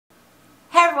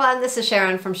everyone, this is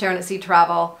Sharon from Sharonatsea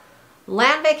Travel.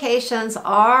 Land vacations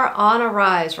are on a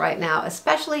rise right now,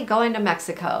 especially going to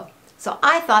Mexico. So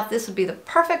I thought this would be the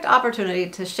perfect opportunity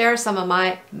to share some of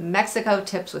my Mexico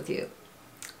tips with you.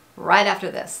 Right after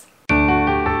this.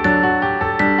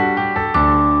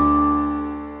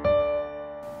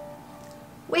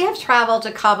 We have traveled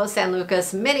to Cabo San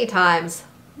Lucas many times,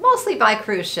 mostly by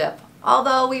cruise ship,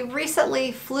 although we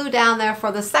recently flew down there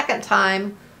for the second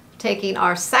time, taking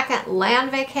our second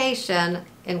land vacation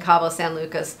in Cabo San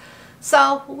Lucas.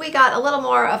 So we got a little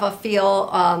more of a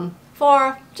feel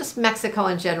for just Mexico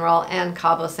in general and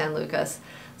Cabo San Lucas.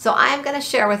 So I am going to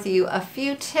share with you a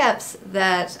few tips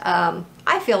that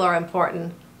I feel are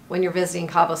important when you're visiting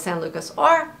Cabo San Lucas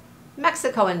or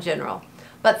Mexico in general.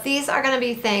 But these are going to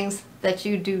be things that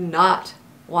you do not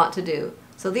want to do.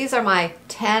 So these are my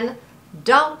 10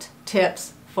 don't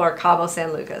tips for Cabo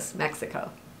San Lucas, Mexico.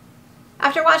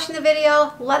 After watching the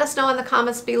video, let us know in the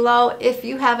comments below if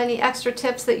you have any extra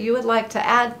tips that you would like to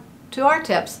add to our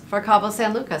tips for Cabo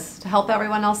San Lucas to help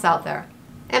everyone else out there.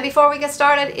 And before we get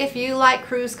started, if you like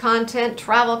cruise content,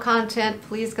 travel content,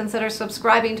 please consider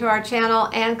subscribing to our channel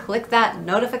and click that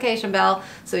notification bell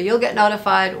so you'll get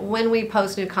notified when we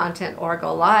post new content or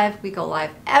go live. We go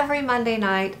live every Monday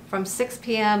night from 6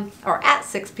 p.m. or at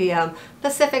 6 p.m.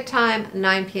 Pacific time,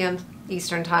 9 p.m.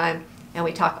 Eastern time. And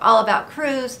we talk all about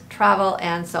cruise, travel,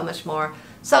 and so much more.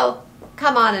 So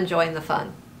come on and join the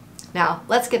fun. Now,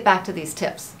 let's get back to these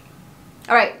tips.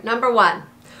 All right, number one.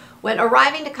 When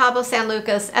arriving to Cabo San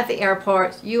Lucas at the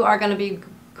airport, you are going to be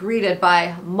greeted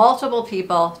by multiple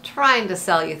people trying to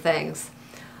sell you things.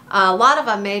 A lot of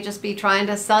them may just be trying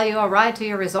to sell you a ride to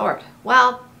your resort.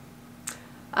 Well,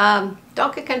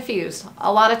 don't get confused.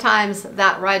 A lot of times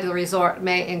that ride to the resort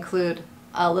may include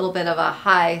a little bit of a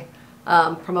high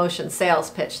promotion sales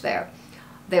pitch there.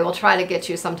 They will try to get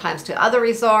you sometimes to other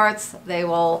resorts. They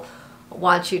will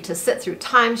want you to sit through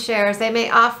timeshares. They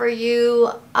may offer you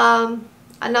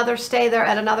another stay there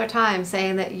at another time,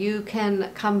 saying that you can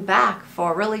come back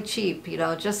for really cheap. You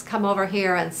know, just come over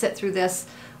here and sit through this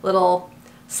little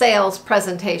sales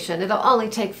presentation. It'll only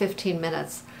take 15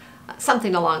 minutes,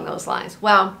 something along those lines.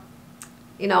 Well,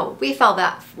 you know, we fell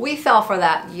for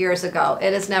that years ago.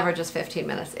 It is never just 15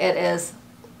 minutes. It is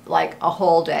like a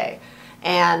whole day.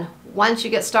 And once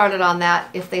you get started on that,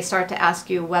 if they start to ask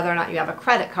you whether or not you have a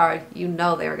credit card, you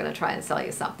know they're going to try and sell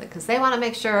you something because they want to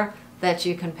make sure that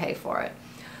you can pay for it.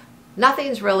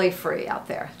 Nothing's really free out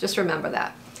there. Just remember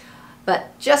that.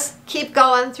 But just keep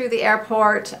going through the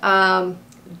airport.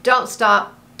 Don't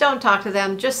stop. Don't talk to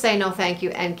them. Just say no thank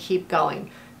you and keep going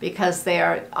because they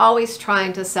are always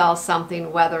trying to sell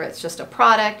something, whether it's just a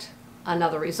product,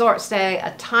 another resort stay,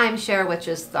 a timeshare, which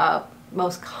is the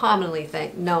most commonly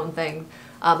known thing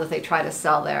that they try to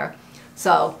sell there.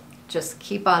 So just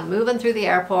keep on moving through the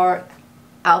airport,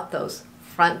 out those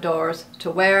front doors to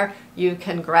where you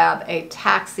can grab a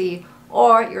taxi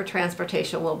or your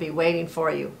transportation will be waiting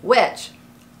for you, which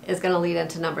is going to lead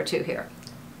into number two here.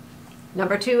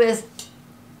 Number two is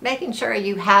making sure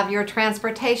you have your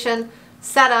transportation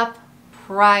set up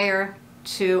prior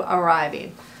to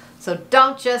arriving. So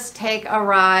don't just take a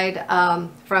ride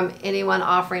from anyone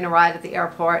offering a ride at the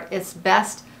airport. It's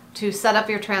best to set up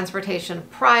your transportation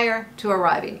prior to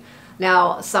arriving.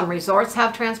 Now, some resorts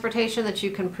have transportation that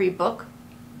you can pre-book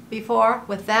before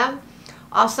with them.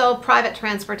 Also, private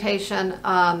transportation,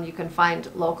 you can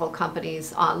find local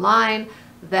companies online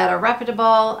that are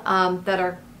reputable, that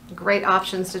are great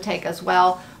options to take as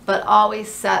well, but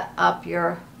always set up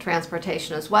your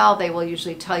transportation as well. They will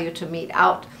usually tell you to meet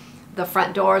out the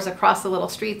front doors across the little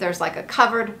street. There's like a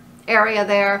covered area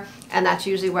there, and that's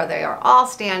usually where they are all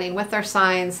standing with their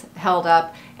signs held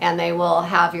up, and they will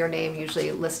have your name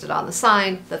usually listed on the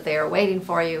sign that they are waiting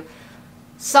for you.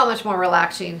 So much more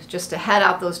relaxing just to head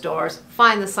out those doors,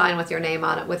 find the sign with your name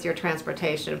on it with your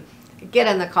transportation, get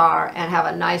in the car and have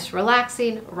a nice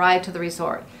relaxing ride to the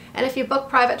resort. And if you book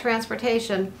private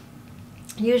transportation,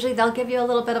 usually they'll give you a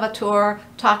little bit of a tour,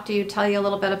 talk to you, tell you a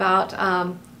little bit about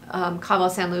Cabo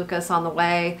San Lucas on the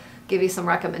way, give you some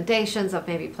recommendations of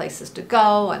maybe places to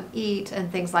go and eat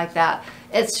and things like that.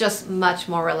 It's just much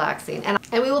more relaxing. And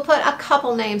we will put a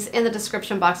couple names in the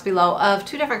description box below of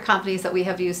two different companies that we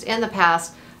have used in the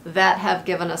past that have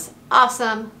given us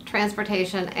awesome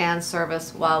transportation and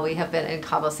service while we have been in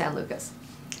Cabo San Lucas.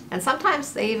 And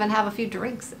sometimes they even have a few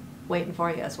drinks waiting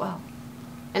for you as well.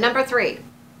 And number three,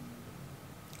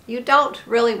 you don't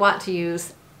really want to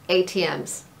use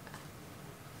ATMs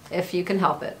if you can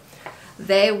help it.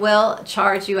 They will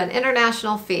charge you an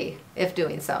international fee if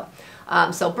doing so.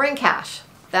 So bring cash.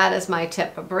 That is my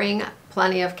tip. Bring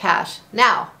plenty of cash.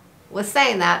 Now, with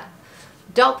saying that,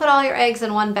 Don't put all your eggs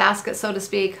in one basket, so to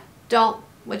speak.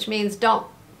 Which means don't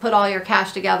put all your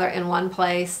cash together in one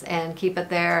place and keep it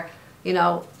there. You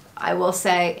know, I will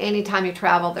say anytime you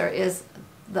travel, there is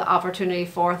the opportunity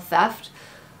for theft.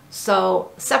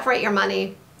 So separate your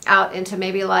money out into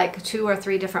maybe like 2 or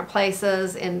 3 different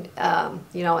places in,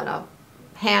 you know, in a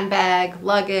handbag,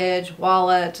 luggage,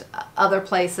 wallet, other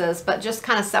places, but just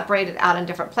kind of separate it out in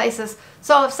different places.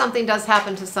 So if something does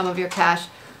happen to some of your cash,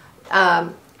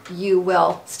 you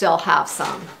will still have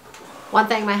some. One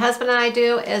thing my husband and I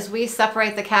do is we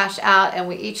separate the cash out and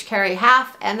we each carry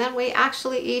half, and then we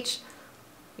actually each,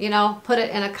 you know, put it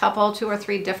in a couple, 2 or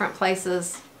 3 different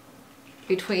places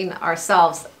between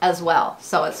ourselves as well.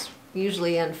 So it's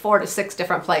usually in 4 to 6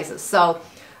 different places. So,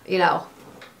 you know,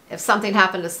 if something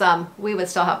happened to some, we would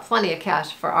still have plenty of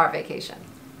cash for our vacation.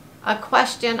 A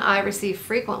question I receive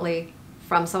frequently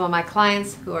from some of my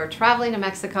clients who are traveling to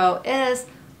Mexico is,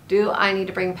 do I need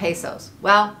to bring pesos?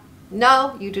 Well,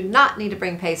 no, you do not need to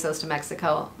bring pesos to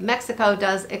Mexico. Mexico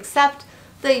does accept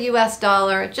the US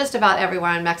dollar just about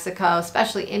everywhere in Mexico,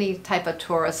 especially any type of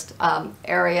tourist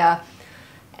area.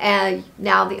 And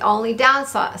now the only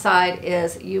downside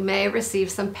is you may receive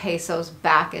some pesos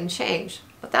back in change,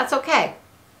 but that's okay.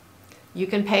 You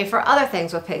can pay for other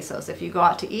things with pesos. If you go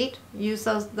out to eat, use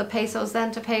the pesos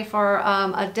then to pay for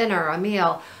a dinner, a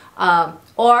meal,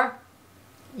 or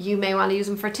you may want to use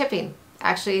them for tipping.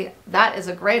 Actually, that is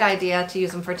a great idea to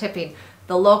use them for tipping.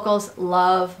 The locals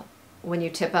love when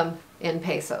you tip them in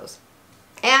pesos.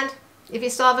 And if you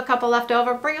still have a couple left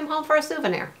over, bring them home for a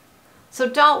souvenir. So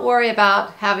don't worry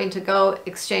about having to go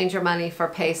exchange your money for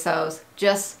pesos.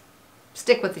 Just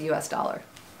stick with the US dollar.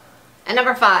 And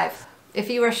number 5, if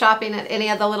you were shopping at any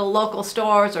of the little local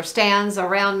stores or stands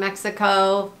around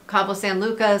Mexico, Cabo San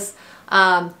Lucas,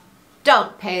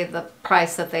 don't pay the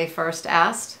price that they first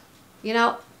asked. You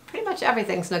know, pretty much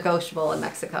everything's negotiable in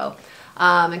Mexico.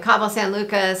 In Cabo San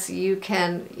Lucas, you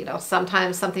can, you know,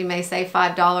 sometimes something may say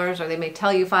 $5 or they may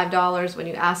tell you $5 when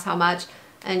you ask how much,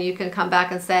 and you can come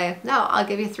back and say, no, I'll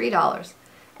give you $3.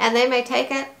 And they may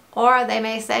take it, or they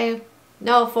may say,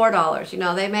 no, $4. You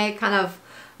know, they may kind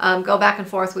of go back and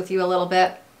forth with you a little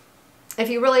bit. If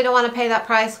you really don't want to pay that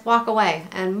price, walk away.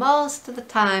 And most of the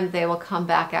time, they will come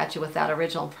back at you with that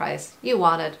original price you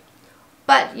wanted.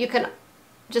 But you can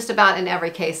just about in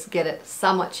every case get it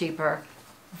somewhat cheaper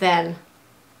than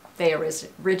they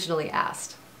originally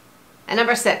asked. And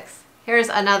number 6, here's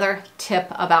another tip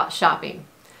about shopping.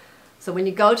 So when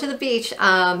you go to the beach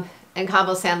in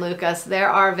Cabo San Lucas, there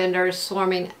are vendors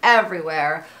swarming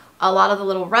everywhere. A lot of the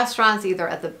little restaurants, either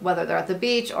whether they're at the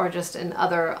beach or just in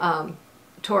other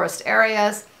tourist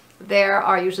areas, there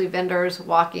are usually vendors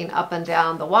walking up and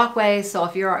down the walkway. So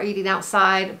if you're eating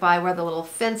outside by where the little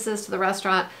fence is to the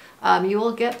restaurant, you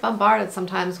will get bombarded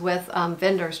sometimes with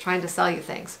vendors trying to sell you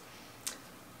things.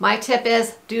 My tip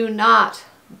is, do not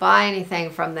buy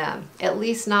anything from them, at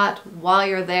least not while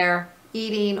you're there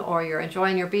eating or you're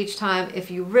enjoying your beach time. If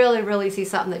you really see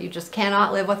something that you just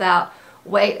cannot live without,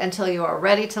 wait until you are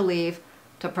ready to leave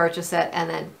to purchase it, and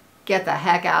then get the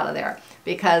heck out of there.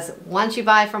 Because once you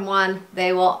buy from one,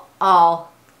 they will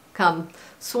all come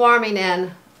swarming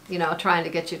in, you know, trying to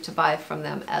get you to buy from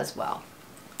them as well.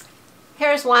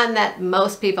 Here's one that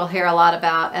most people hear a lot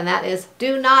about, and that is,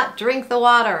 do not drink the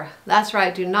water. That's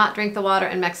right, do not drink the water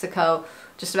in Mexico.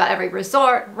 Just about every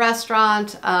resort,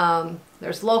 restaurant,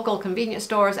 there's local convenience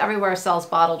stores, everywhere sells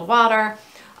bottled water.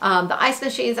 The ice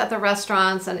machines at the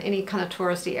restaurants and any kind of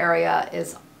touristy area,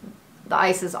 the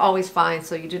ice is always fine,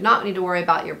 so you do not need to worry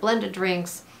about your blended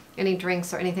drinks, any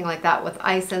drinks or anything like that with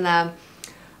ice in them.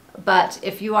 But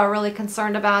if you are really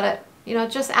concerned about it, you know,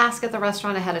 just ask at the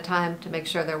restaurant ahead of time to make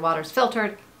sure their water's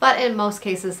filtered, but in most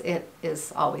cases it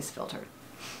is always filtered.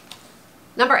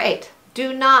 Number 8,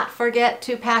 do not forget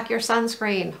to pack your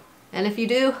sunscreen. And if you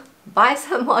do, buy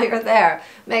some while you're there.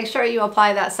 Make sure you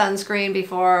apply that sunscreen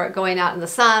before going out in the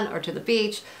sun or to the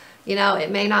beach. You know,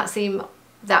 it may not seem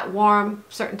that warm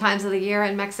certain times of the year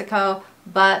in Mexico,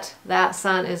 but that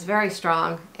sun is very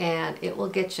strong and it will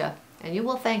get you, and you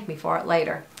will thank me for it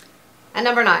later. And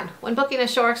number 9, when booking a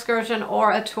shore excursion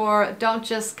or a tour, don't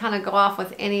just kind of go off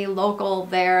with any local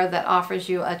there that offers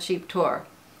you a cheap tour.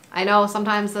 I know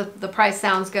sometimes the price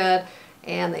sounds good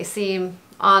and they seem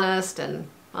honest and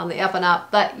on the up and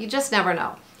up, but you just never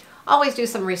know. Always do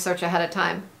some research ahead of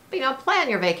time. You know, plan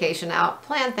your vacation out,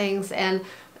 plan things, and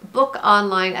book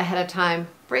online ahead of time.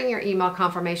 Bring your email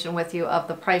confirmation with you of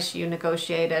the price you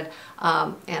negotiated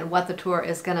and what the tour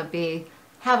is going to be.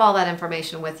 Have all that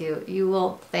information with you. You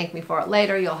will thank me for it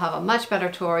later. You'll have a much better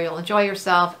tour. You'll enjoy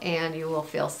yourself and you will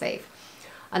feel safe.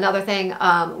 Another thing,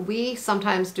 we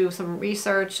sometimes do some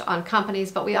research on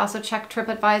companies, but we also check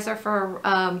TripAdvisor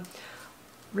for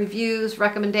reviews,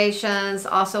 recommendations.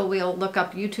 Also, we'll look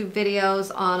up YouTube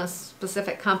videos on a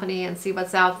specific company and see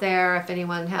what's out there, if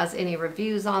anyone has any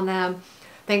reviews on them,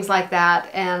 things like that.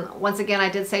 And once again, I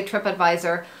did say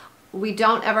TripAdvisor. We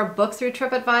don't ever book through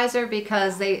TripAdvisor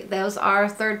because those are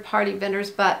third-party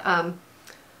vendors, but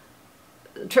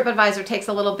TripAdvisor takes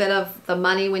a little bit of the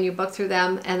money when you book through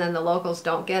them, and then the locals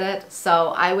don't get it.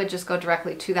 So I would just go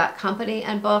directly to that company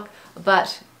and book,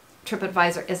 but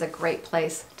TripAdvisor is a great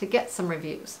place to get some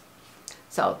reviews.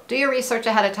 So do your research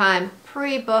ahead of time,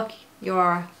 pre-book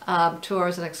your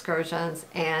tours and excursions,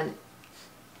 and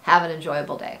have an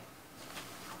enjoyable day.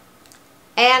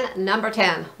 And number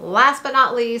 10, last but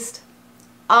not least,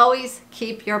 always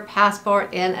keep your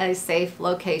passport in a safe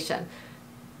location.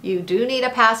 You do need a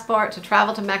passport to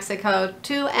travel to Mexico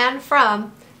to and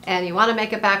from, and you want to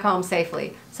make it back home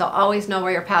safely. So always know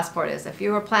where your passport is. If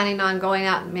you were planning on going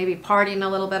out and maybe partying a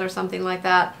little bit or something like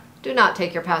that, do not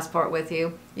take your passport with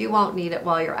you. You won't need it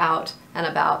while you're out and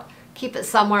about. Keep it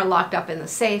somewhere locked up in the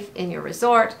safe in your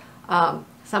resort,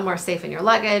 somewhere safe in your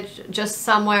luggage, just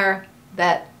somewhere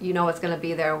that you know it's going to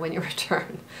be there when you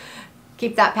return.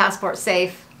 Keep that passport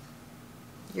safe.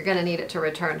 You're going to need it to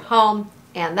return home,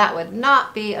 and that would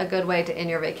not be a good way to end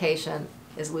your vacation,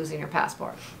 is losing your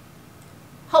passport.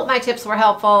 Hope my tips were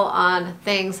helpful on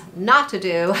things not to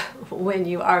do when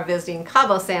you are visiting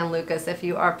Cabo San Lucas if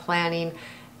you are planning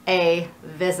a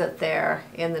visit there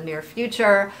in the near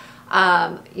future.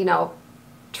 You know,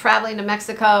 traveling to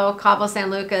Mexico, Cabo San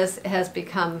Lucas has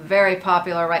become very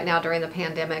popular right now during the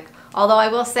pandemic. Although I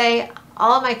will say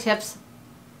all of my tips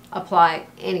apply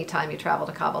anytime you travel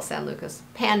to Cabo San Lucas,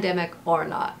 pandemic or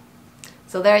not.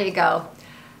 So there you go.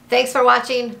 Thanks for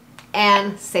watching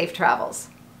and safe travels.